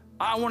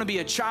 I want to be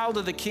a child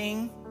of the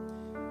King.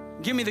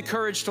 Give me the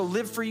courage to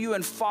live for you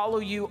and follow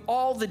you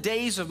all the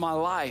days of my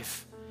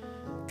life.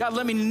 God,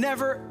 let me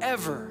never,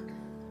 ever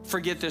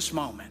forget this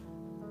moment.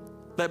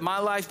 Let my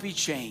life be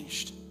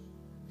changed.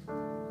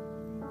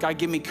 God,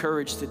 give me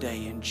courage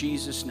today in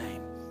Jesus'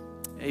 name.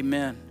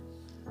 Amen.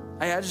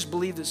 Hey, I just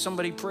believe that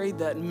somebody prayed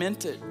that and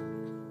meant it.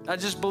 I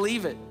just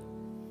believe it.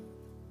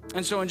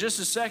 And so in just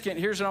a second,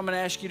 here's what I'm going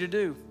to ask you to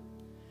do.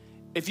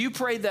 If you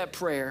prayed that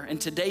prayer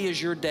and today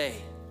is your day,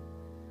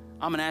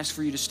 I'm going to ask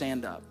for you to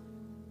stand up.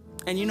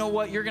 And you know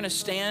what? You're going to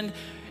stand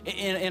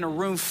in a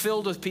room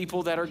filled with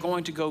people that are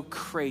going to go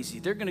crazy.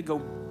 They're going to go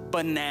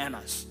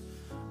bananas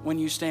when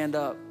you stand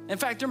up. In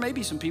fact, there may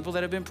be some people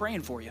that have been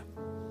praying for you.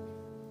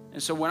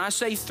 And so when I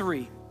say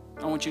 3,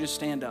 I want you to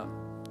stand up.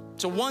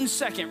 It's a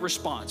 1-second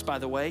response, by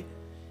the way.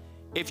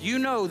 If you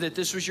know that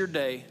this was your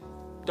day,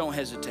 don't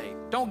hesitate.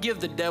 Don't give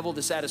the devil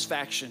the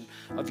satisfaction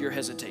of your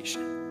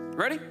hesitation.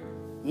 Ready?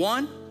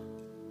 1,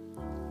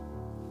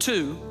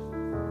 2,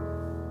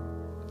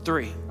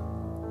 3.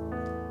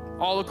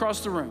 All across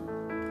the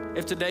room,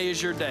 if today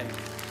is your day.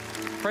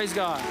 Praise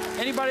God.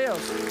 Anybody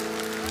else?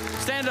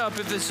 Stand up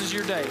if this is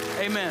your day.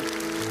 Amen.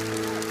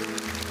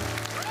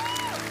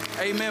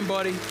 Amen,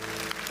 buddy.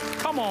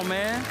 Come on,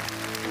 man.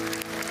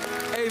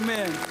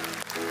 Amen.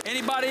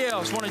 Anybody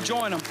else want to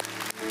join them?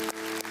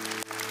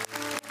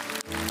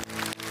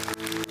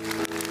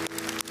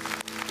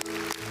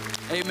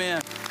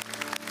 Amen.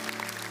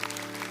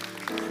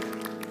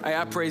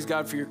 I praise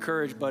God for your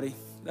courage, buddy.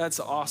 That's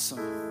awesome.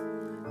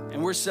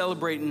 And we're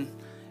celebrating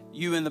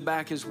you in the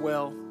back as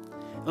well.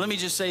 Let me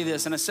just say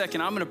this. In a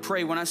second, I'm going to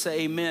pray when I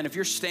say amen. If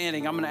you're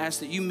standing, I'm going to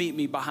ask that you meet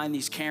me behind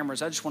these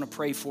cameras. I just want to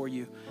pray for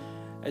you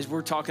as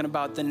we're talking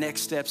about the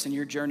next steps in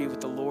your journey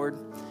with the Lord.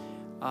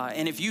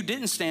 And if you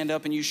didn't stand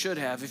up, and you should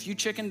have, if you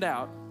chickened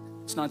out,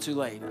 it's not too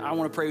late. I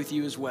want to pray with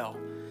you as well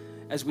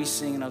as we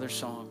sing another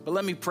song. But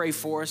let me pray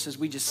for us as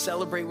we just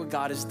celebrate what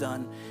God has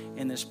done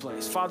in this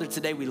place. Father,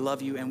 today we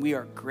love you and we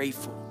are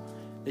grateful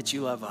that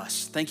you love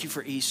us. Thank you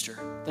for Easter.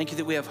 Thank you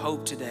that we have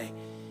hope today.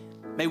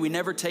 May we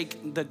never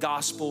take the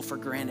gospel for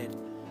granted.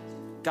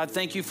 God,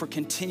 thank you for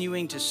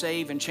continuing to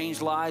save and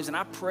change lives. And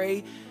I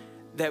pray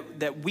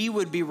that we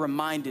would be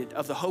reminded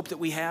of the hope that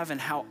we have and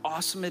how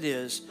awesome it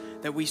is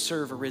that we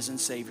serve a risen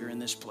Savior in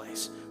this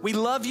place. We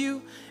love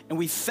you and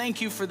we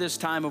thank you for this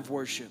time of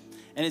worship.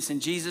 And it's in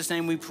Jesus'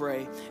 name we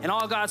pray. And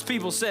all God's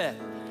people said,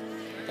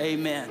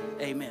 amen,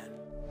 amen.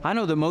 I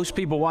know that most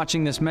people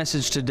watching this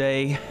message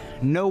today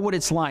know what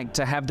it's like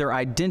to have their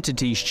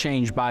identities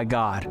changed by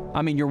God.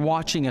 I mean, you're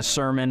watching a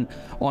sermon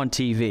on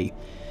TV.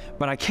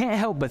 But I can't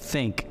help but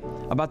think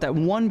about that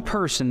one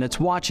person that's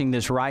watching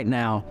this right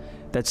now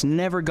that's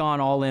never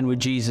gone all in with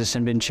Jesus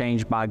and been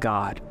changed by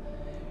God.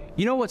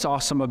 You know what's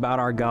awesome about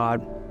our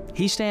God?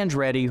 He stands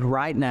ready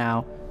right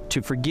now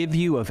to forgive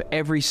you of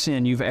every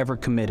sin you've ever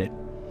committed.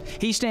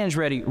 He stands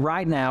ready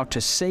right now to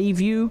save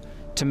you,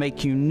 to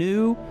make you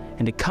new,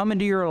 and to come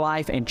into your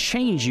life and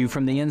change you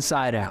from the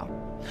inside out.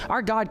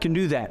 Our God can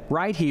do that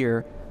right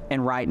here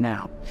and right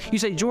now. You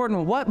say,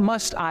 Jordan, what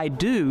must I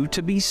do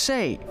to be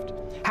saved?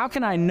 How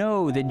can I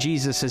know that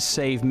Jesus has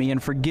saved me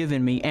and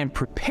forgiven me and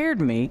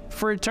prepared me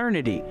for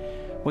eternity?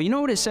 Well, you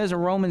know what it says in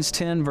Romans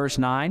 10, verse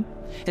 9?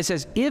 It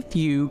says, if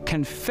you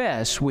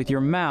confess with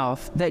your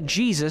mouth that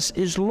Jesus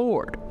is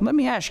Lord. Let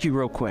me ask you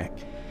real quick.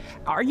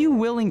 Are you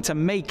willing to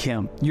make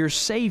him your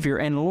Savior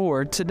and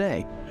Lord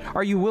today?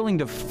 Are you willing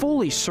to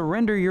fully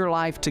surrender your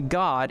life to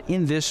God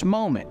in this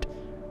moment?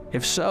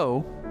 If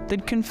so,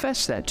 then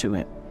confess that to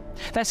him.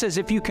 That says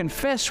if you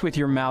confess with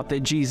your mouth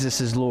that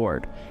Jesus is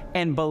Lord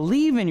and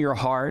believe in your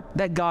heart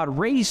that God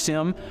raised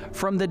him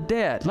from the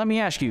dead. Let me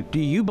ask you, do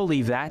you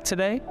believe that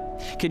today?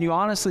 Can you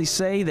honestly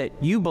say that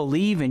you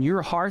believe in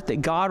your heart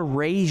that God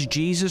raised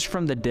Jesus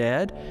from the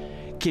dead?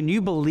 Can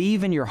you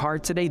believe in your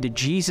heart today that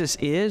Jesus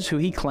is who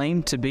he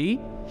claimed to be?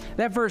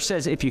 That verse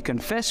says, if you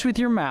confess with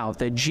your mouth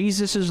that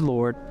Jesus is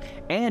Lord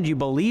and you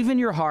believe in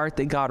your heart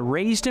that God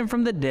raised him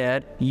from the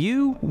dead,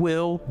 you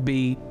will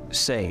be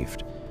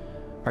saved.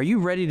 Are you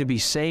ready to be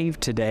saved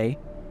today?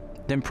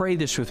 Then pray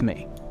this with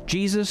me.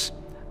 Jesus,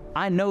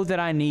 I know that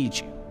I need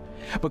you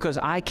because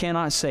I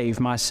cannot save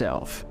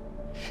myself.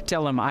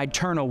 Tell him I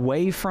turn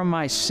away from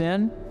my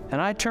sin and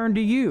I turn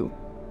to you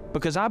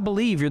because I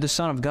believe you're the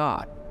Son of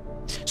God.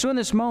 So in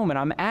this moment,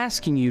 I'm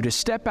asking you to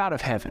step out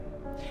of heaven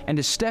and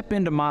to step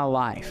into my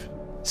life.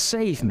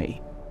 Save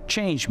me,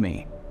 change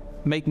me,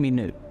 make me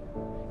new.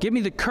 Give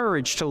me the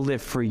courage to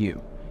live for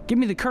you. Give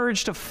me the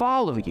courage to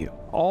follow you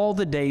all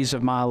the days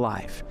of my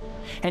life.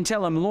 And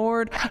tell him,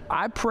 Lord,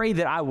 I pray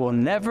that I will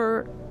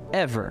never,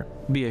 ever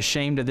be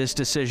ashamed of this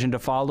decision to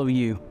follow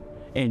you.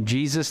 In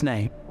Jesus'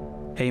 name,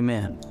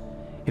 amen.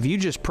 If you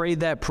just prayed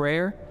that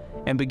prayer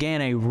and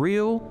began a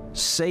real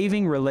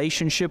saving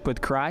relationship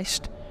with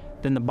Christ,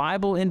 then the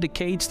Bible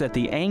indicates that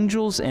the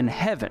angels in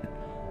heaven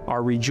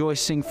are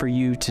rejoicing for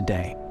you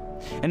today.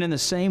 And in the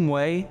same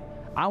way,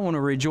 I want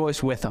to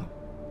rejoice with them.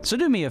 So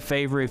do me a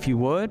favor if you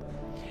would.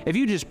 If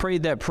you just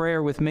prayed that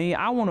prayer with me,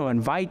 I want to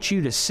invite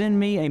you to send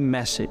me a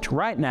message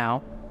right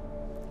now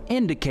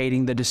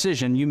indicating the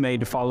decision you made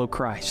to follow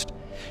Christ.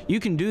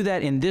 You can do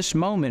that in this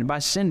moment by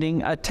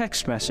sending a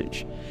text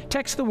message.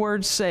 Text the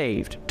word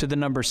SAVED to the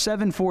number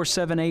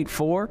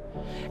 74784.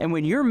 And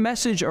when your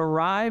message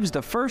arrives,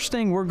 the first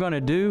thing we're going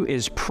to do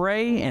is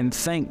pray and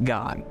thank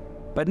God.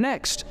 But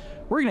next,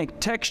 we're going to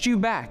text you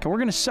back and we're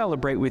going to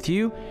celebrate with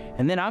you.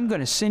 And then I'm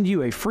going to send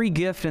you a free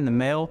gift in the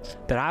mail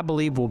that I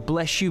believe will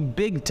bless you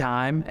big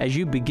time as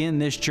you begin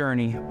this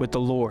journey with the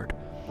Lord.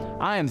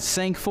 I am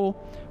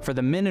thankful for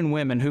the men and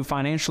women who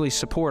financially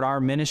support our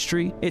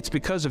ministry. It's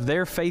because of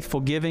their faithful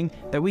giving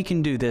that we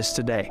can do this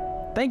today.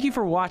 Thank you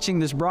for watching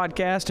this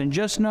broadcast, and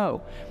just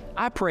know,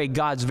 I pray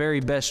God's very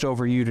best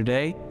over you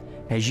today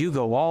as you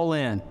go all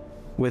in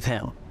with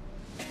him.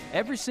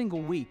 Every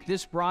single week,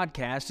 this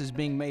broadcast is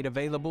being made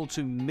available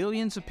to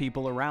millions of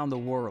people around the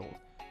world,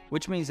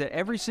 which means that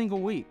every single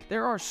week,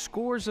 there are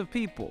scores of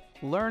people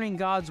learning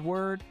God's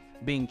Word,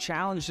 being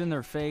challenged in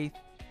their faith,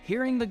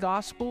 hearing the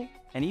gospel,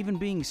 and even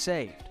being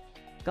saved.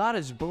 God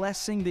is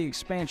blessing the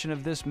expansion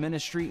of this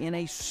ministry in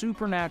a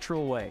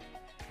supernatural way.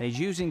 He's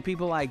using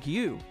people like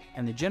you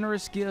and the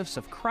generous gifts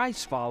of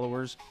Christ's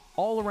followers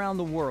all around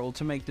the world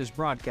to make this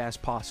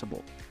broadcast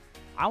possible.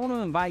 I want to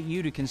invite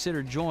you to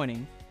consider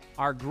joining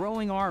our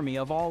growing army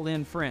of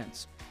all-in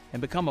friends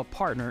and become a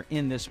partner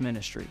in this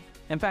ministry.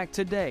 In fact,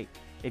 today,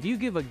 if you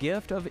give a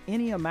gift of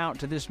any amount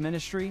to this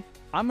ministry,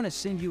 I'm going to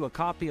send you a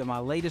copy of my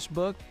latest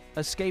book,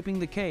 Escaping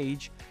the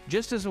Cage,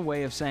 just as a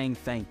way of saying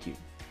thank you.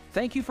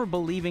 Thank you for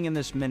believing in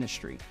this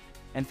ministry.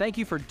 And thank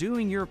you for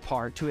doing your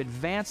part to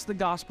advance the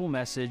gospel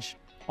message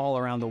all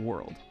around the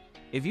world.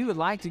 If you would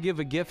like to give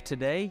a gift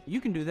today, you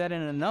can do that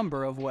in a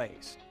number of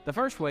ways. The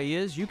first way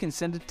is you can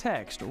send a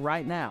text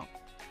right now.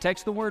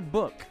 Text the word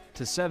book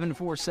to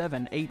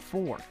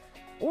 74784.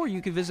 Or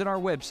you can visit our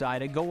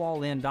website at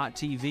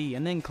goallin.tv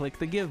and then click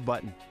the give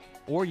button.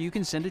 Or you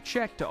can send a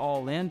check to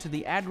All In to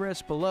the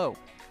address below.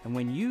 And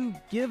when you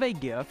give a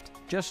gift,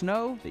 just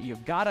know that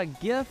you've got a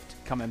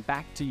gift coming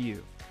back to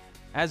you.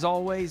 As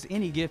always,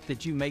 any gift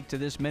that you make to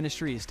this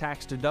ministry is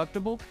tax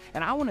deductible,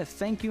 and I want to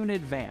thank you in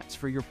advance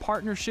for your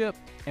partnership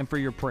and for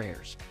your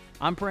prayers.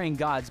 I'm praying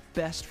God's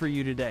best for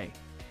you today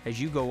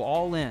as you go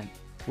all in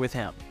with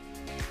Him.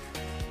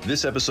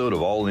 This episode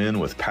of All In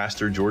with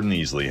Pastor Jordan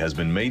Easley has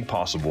been made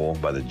possible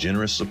by the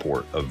generous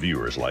support of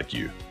viewers like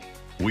you.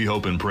 We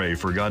hope and pray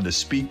for God to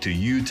speak to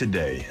you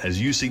today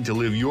as you seek to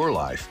live your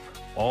life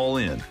all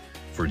in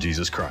for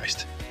Jesus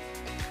Christ.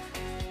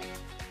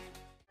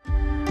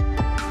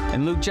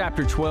 In Luke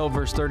chapter 12,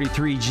 verse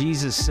 33,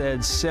 Jesus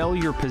said, "Sell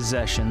your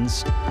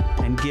possessions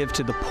and give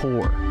to the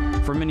poor."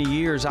 For many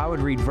years, I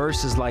would read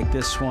verses like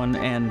this one,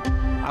 and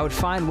I would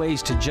find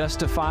ways to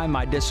justify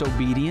my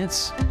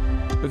disobedience.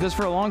 Because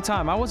for a long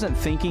time, I wasn't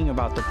thinking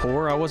about the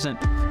poor. I wasn't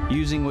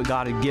using what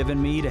God had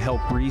given me to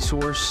help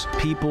resource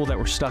people that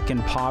were stuck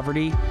in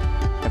poverty.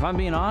 If I'm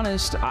being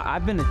honest,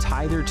 I've been a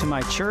tither to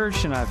my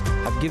church, and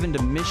I've given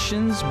to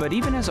missions, but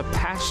even as a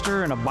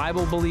pastor and a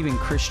Bible-believing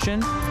Christian,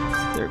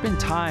 there have been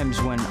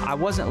times when I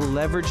wasn't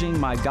leveraging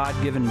my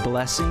God-given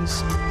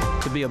blessings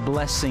to be a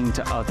blessing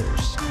to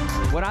others.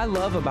 What I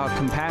love about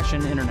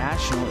Compassion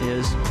International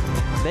is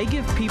they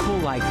give people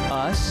like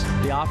us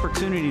the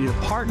opportunity to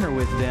partner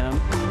with them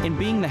in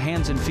being the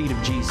hands and feet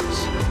of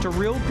Jesus to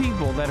real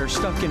people that are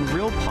stuck in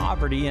real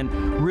poverty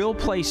in real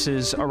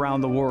places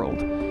around the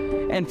world.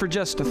 And for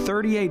just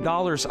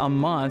 $38 a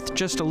month,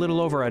 just a little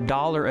over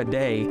 $1 a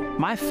day,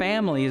 my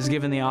family is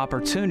given the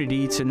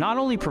opportunity to not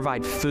only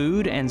provide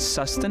food and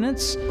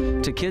sustenance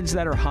to kids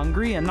that are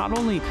hungry, and not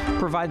only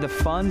provide the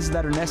funds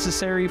that are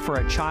necessary for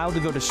a child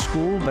to go to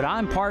school, but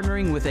I'm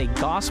partnering with a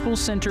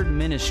gospel-centered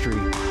ministry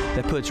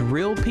that puts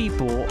real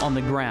people on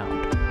the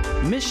ground.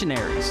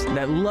 Missionaries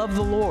that love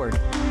the Lord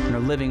and are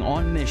living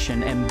on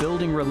mission and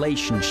building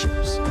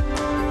relationships.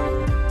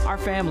 Our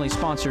family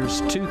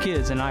sponsors 2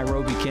 kids in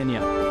Nairobi,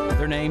 Kenya.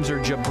 Their names are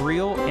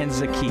Jabril and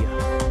Zakiya.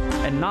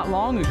 And not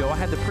long ago, I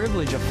had the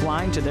privilege of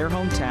flying to their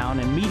hometown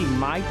and meeting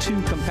my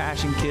 2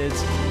 Compassion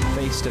kids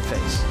face to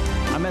face.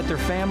 I met their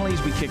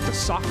families, we kicked a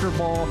soccer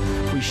ball,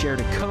 we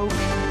shared a Coke,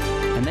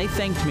 and they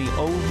thanked me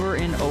over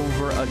and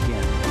over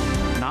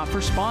again, not for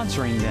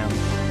sponsoring them,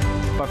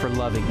 but for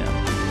loving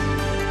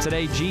them.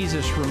 Today,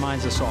 Jesus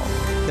reminds us all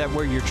that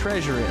where your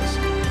treasure is,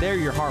 there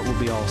your heart will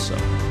be also.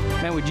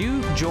 Man, would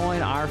you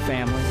join our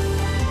family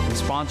in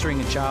sponsoring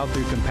a child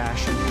through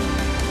Compassion?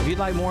 If you'd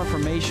like more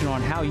information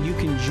on how you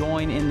can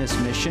join in this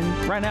mission,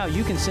 right now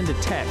you can send a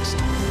text.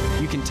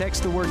 You can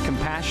text the word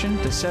Compassion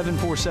to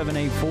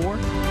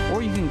 74784,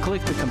 or you can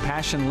click the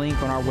Compassion link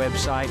on our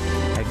website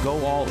at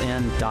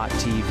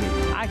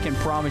goallin.tv. I can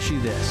promise you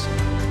this,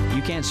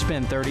 you can't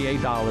spend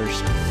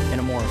 $38 in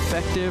a more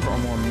effective or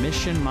more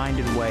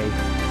mission-minded way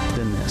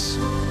than this.